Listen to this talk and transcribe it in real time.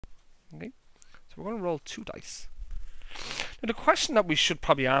Okay, so we're going to roll 2 dice. Now the question that we should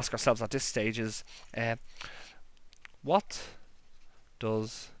probably ask ourselves at this stage is, what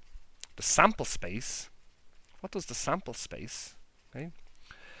does the sample space, okay,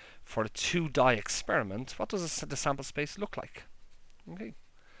 for the 2 die experiment, what does the sample space look like? Okay.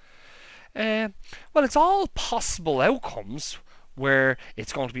 Well, it's all possible outcomes where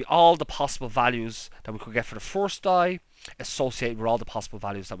it's going to be all the possible values that we could get for the first die associated with all the possible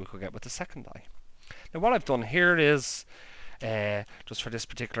values that we could get with the second die. Now what I've done here is, just for this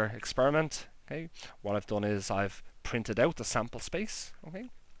particular experiment, okay, what I've done is I've printed out the sample space. Okay,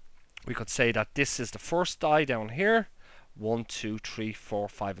 we could say that this is the first die down here, 1, 2, 3, 4,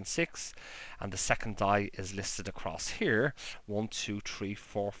 5, and 6, and the second die is listed across here, 1, 2, 3,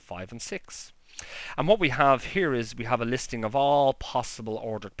 4, 5, and 6. And what we have here is we have a listing of all possible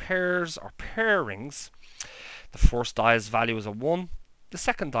ordered pairs or pairings. The first die's value is a 1, the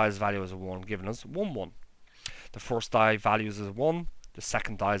second die's value is a 1, giving us 1, 1. The first die value is a 1, the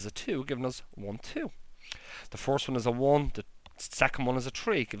second die is a 2, giving us 1, 2. The first one is a 1, the second one is a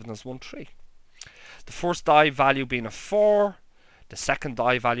 3, giving us 1, 3. The first die value being a 4, the second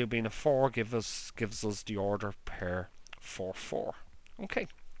die value being a 4 gives us the order pair 4, 4. Okay.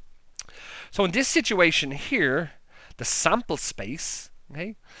 So in this situation here, the sample space,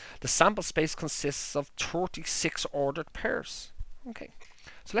 okay, the sample space consists of 36 ordered pairs. Okay.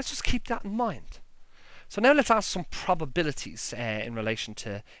 So let's just keep that in mind. So now let's ask some probabilities in relation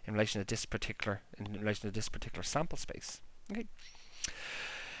to this particular sample space. Okay.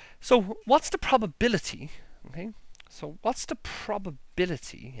 So what's the probability? Okay. So what's the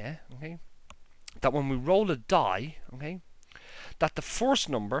probability? Yeah. Okay. That when we roll a die, okay, that the first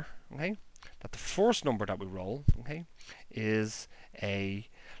number, okay, that we roll, okay, is a,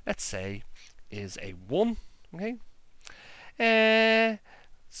 let's say, is a 1. Okay.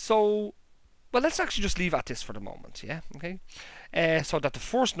 So, well, let's actually just leave at this for the moment. Yeah. Okay. So that the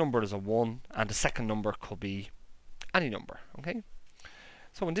first number is a 1 and the second number could be any number. Okay.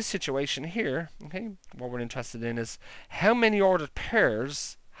 So in this situation here, okay, what we're interested in is how many ordered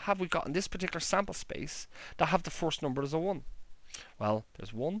pairs have we got in this particular sample space that have the first number as a 1? Well,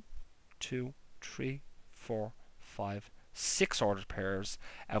 there's 1, 2, 3, 4, 5, 6 ordered pairs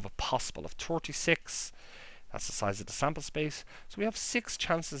out of a possible of 36. That's the size of the sample space. So we have 6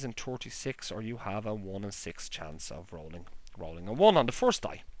 chances in 36, or you have a 1 in 6 chance of rolling a 1 on the first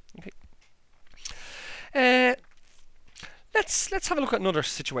die. Okay. Let's have a look at another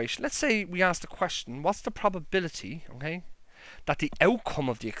situation. Let's say we ask the question, what's the probability, okay, that the outcome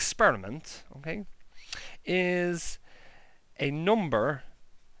of the experiment, okay, is a number,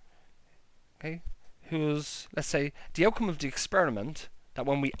 okay, whose, let's say, the outcome of the experiment, that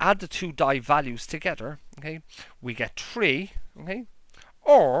when we add the 2 die values together, okay, we get 3, okay,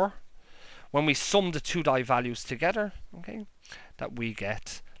 or when we sum the 2 die values together, okay, that we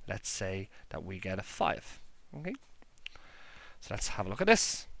get, let's say, that we get a 5, okay. So let's have a look at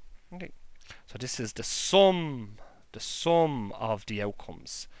this. Okay. So this is the sum of the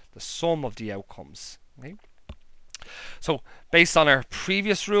outcomes. The sum of the outcomes. Okay. So based on our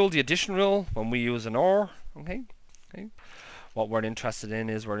previous rule, the addition rule, when we use an OR, okay, what we're interested in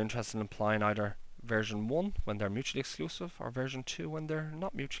is applying either version 1 when they're mutually exclusive or version 2 when they're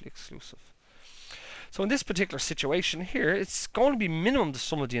not mutually exclusive. So in this particular situation here, it's going to be minimum the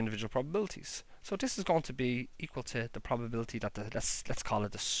sum of the individual probabilities. So this is going to be equal to the probability that let's call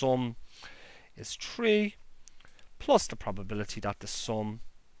it the sum is 3 plus the probability that the sum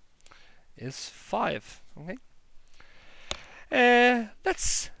is 5. Okay.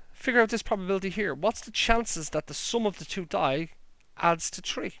 Let's figure out this probability here. What's the chances that the sum of the 2 die adds to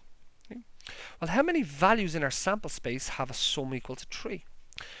 3? Okay. Well, how many values in our sample space have a sum equal to 3?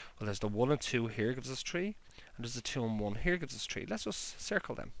 Well, there's the 1 and 2 here gives us 3, and there's the 2 and 1 here gives us 3. Let's just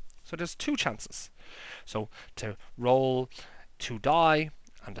circle them. So there's 2 chances. So to roll 2 die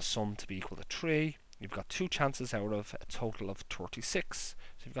and the sum to be equal to 3, you've got 2 chances out of a total of 36.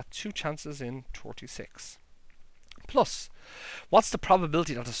 So you've got 2 chances in 36. Plus, what's the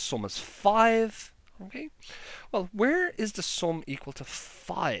probability that the sum is 5? Okay. Well, where is the sum equal to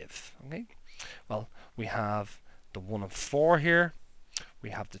 5? Okay. Well, we have the 1 and 4 here. We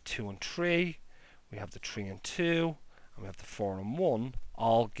have the 2 and 3. We have the 3 and 2. And we have the 4 and 1.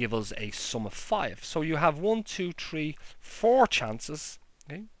 All give us a sum of 5. So you have 1, 2, 3, 4 chances.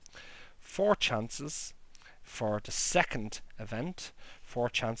 Okay. 4 chances for the second event. 4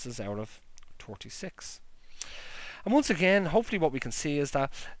 chances out of 36. And once again, hopefully what we can see is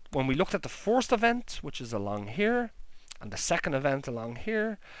that when we looked at the first event, which is along here, and the second event along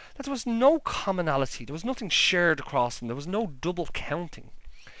here, that there was no commonality. There was nothing shared across them. There was no double counting.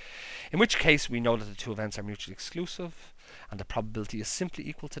 In which case we know that the two events are mutually exclusive and the probability is simply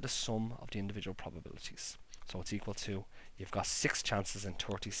equal to the sum of the individual probabilities. So it's equal to, you've got 6 chances in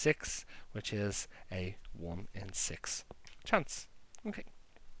 36, which is a 1 in 6 chance. Okay.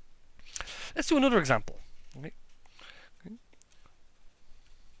 Let's do another example. Okay.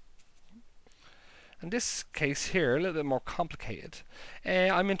 In this case here, a little bit more complicated.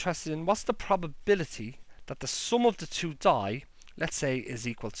 I'm interested in what's the probability that the sum of the two die, let's say, is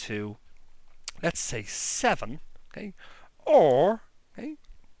equal to, let's say, 7, okay, or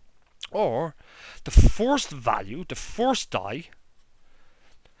the first value, the first die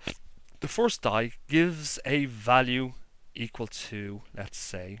gives a value equal to, let's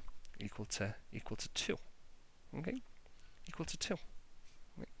say, equal to 2. Okay, equal to 2.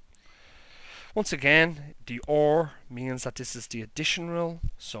 Once again, the OR means that this is the addition rule,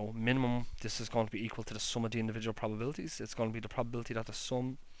 so minimum, this is going to be equal to the sum of the individual probabilities. It's going to be the probability that the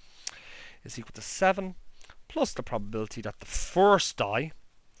sum is equal to 7 plus the probability that the first die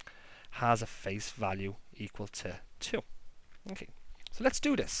has a face value equal to 2. Okay, so let's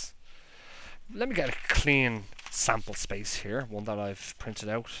do this. Let me get a clean sample space here, one that I've printed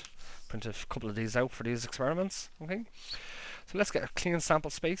a couple of these out for these experiments. Okay, so let's get a clean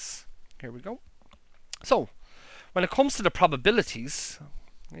sample space. Here we go. So, when it comes to the probabilities,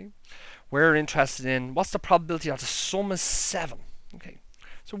 okay, we're interested in what's the probability that the sum is 7. Okay,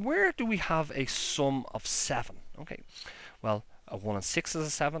 so where do we have a sum of 7? Okay, well, a 1 and 6 is a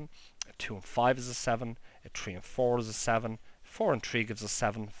 7, a 2 and 5 is a 7, a 3 and 4 is a 7, 4 and 3 gives us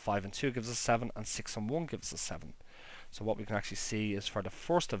 7, 5 and 2 gives us 7, and 6 and 1 gives us 7. So what we can actually see is for the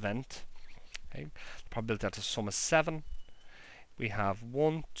first event, okay, the probability that the sum is 7, we have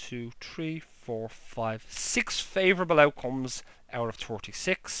 1, 2, 3, 4, 5, 6 favourable outcomes out of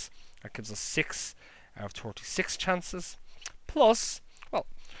 36. That gives us 6 out of 36 chances. Plus, well,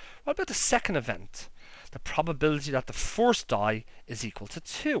 what about the second event? The probability that the first die is equal to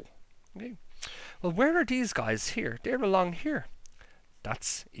 2. Okay. Well, where are these guys here? They're along here.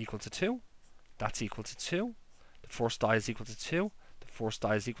 That's equal to 2. That's equal to 2. The first die is equal to 2. The first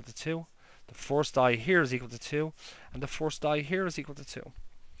die is equal to 2. The first die here is equal to 2, and the first die here is equal to 2.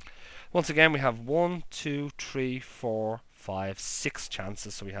 Once again, we have 1, 2, 3, 4, 5, 6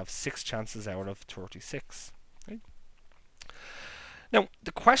 chances, so we have 6 chances out of 36. Okay. Now,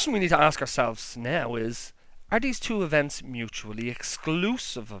 the question we need to ask ourselves now is, are these two events mutually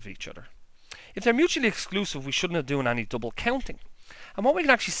exclusive of each other? If they're mutually exclusive, we shouldn't have done any double counting. And what we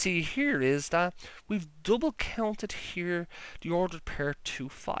can actually see here is that we've double counted here the ordered pair 2,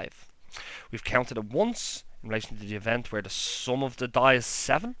 5. We've counted it once in relation to the event where the sum of the die is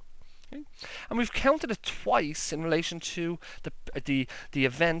 7, okay? And we've counted it twice in relation to the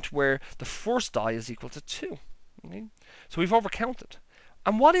event where the first die is equal to 2. Okay? So we've overcounted.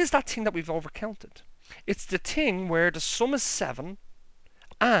 And what is that thing that we've overcounted? It's the thing where the sum is 7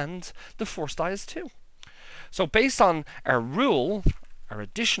 and the first die is 2. So based on our rule, our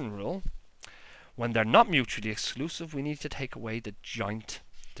addition rule, when they're not mutually exclusive, we need to take away the joint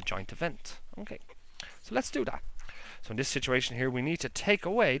event. Okay, so let's do that. So in this situation here, we need to take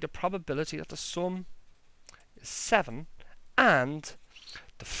away the probability that the sum is 7 and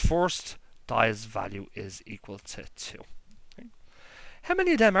the first die's value is equal to 2. Okay. How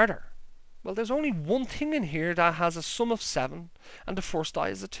many of them are there? Well, there's only one thing in here that has a sum of 7 and the first die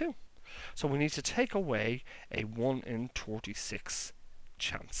is a 2. So we need to take away a 1 in 36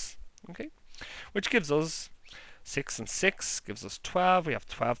 chance. Okay, which gives us 6 and 6 gives us 12. We have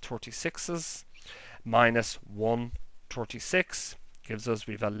 12 36s minus 1 36 gives us,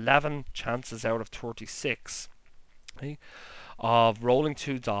 we've 11 chances out of 36, okay, of rolling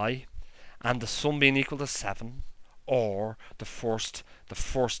 2 die and the sum being equal to 7, or the first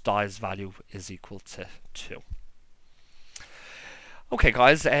die's value is equal to 2. Okay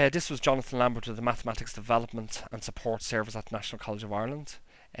guys, this was Jonathan Lambert of the Mathematics Development and Support Service at National College of Ireland.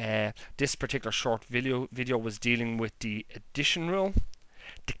 This particular short video was dealing with the addition rule.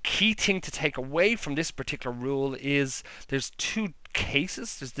 The key thing to take away from this particular rule is there's two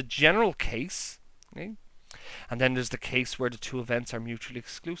cases. There's the general case, okay? And then there's the case where the two events are mutually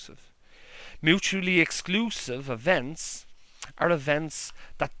exclusive. Mutually exclusive events are events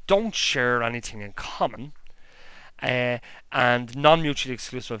that don't share anything in common. And non-mutually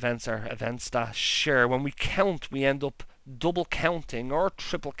exclusive events are events that share. When we count, we end up double counting or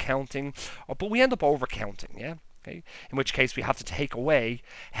triple counting, but we end up over counting, yeah? Okay? In which case we have to take away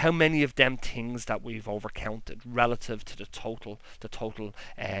how many of them things that we've overcounted relative to the total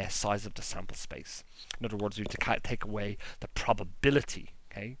size of the sample space. In other words, we have to take away the probability,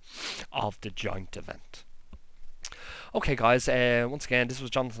 okay, of the joint event. Okay, guys, once again, this was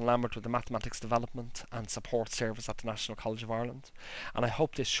Jonathan Lambert with the Mathematics Development and Support Service at the National College of Ireland, and I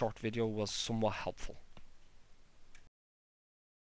hope this short video was somewhat helpful.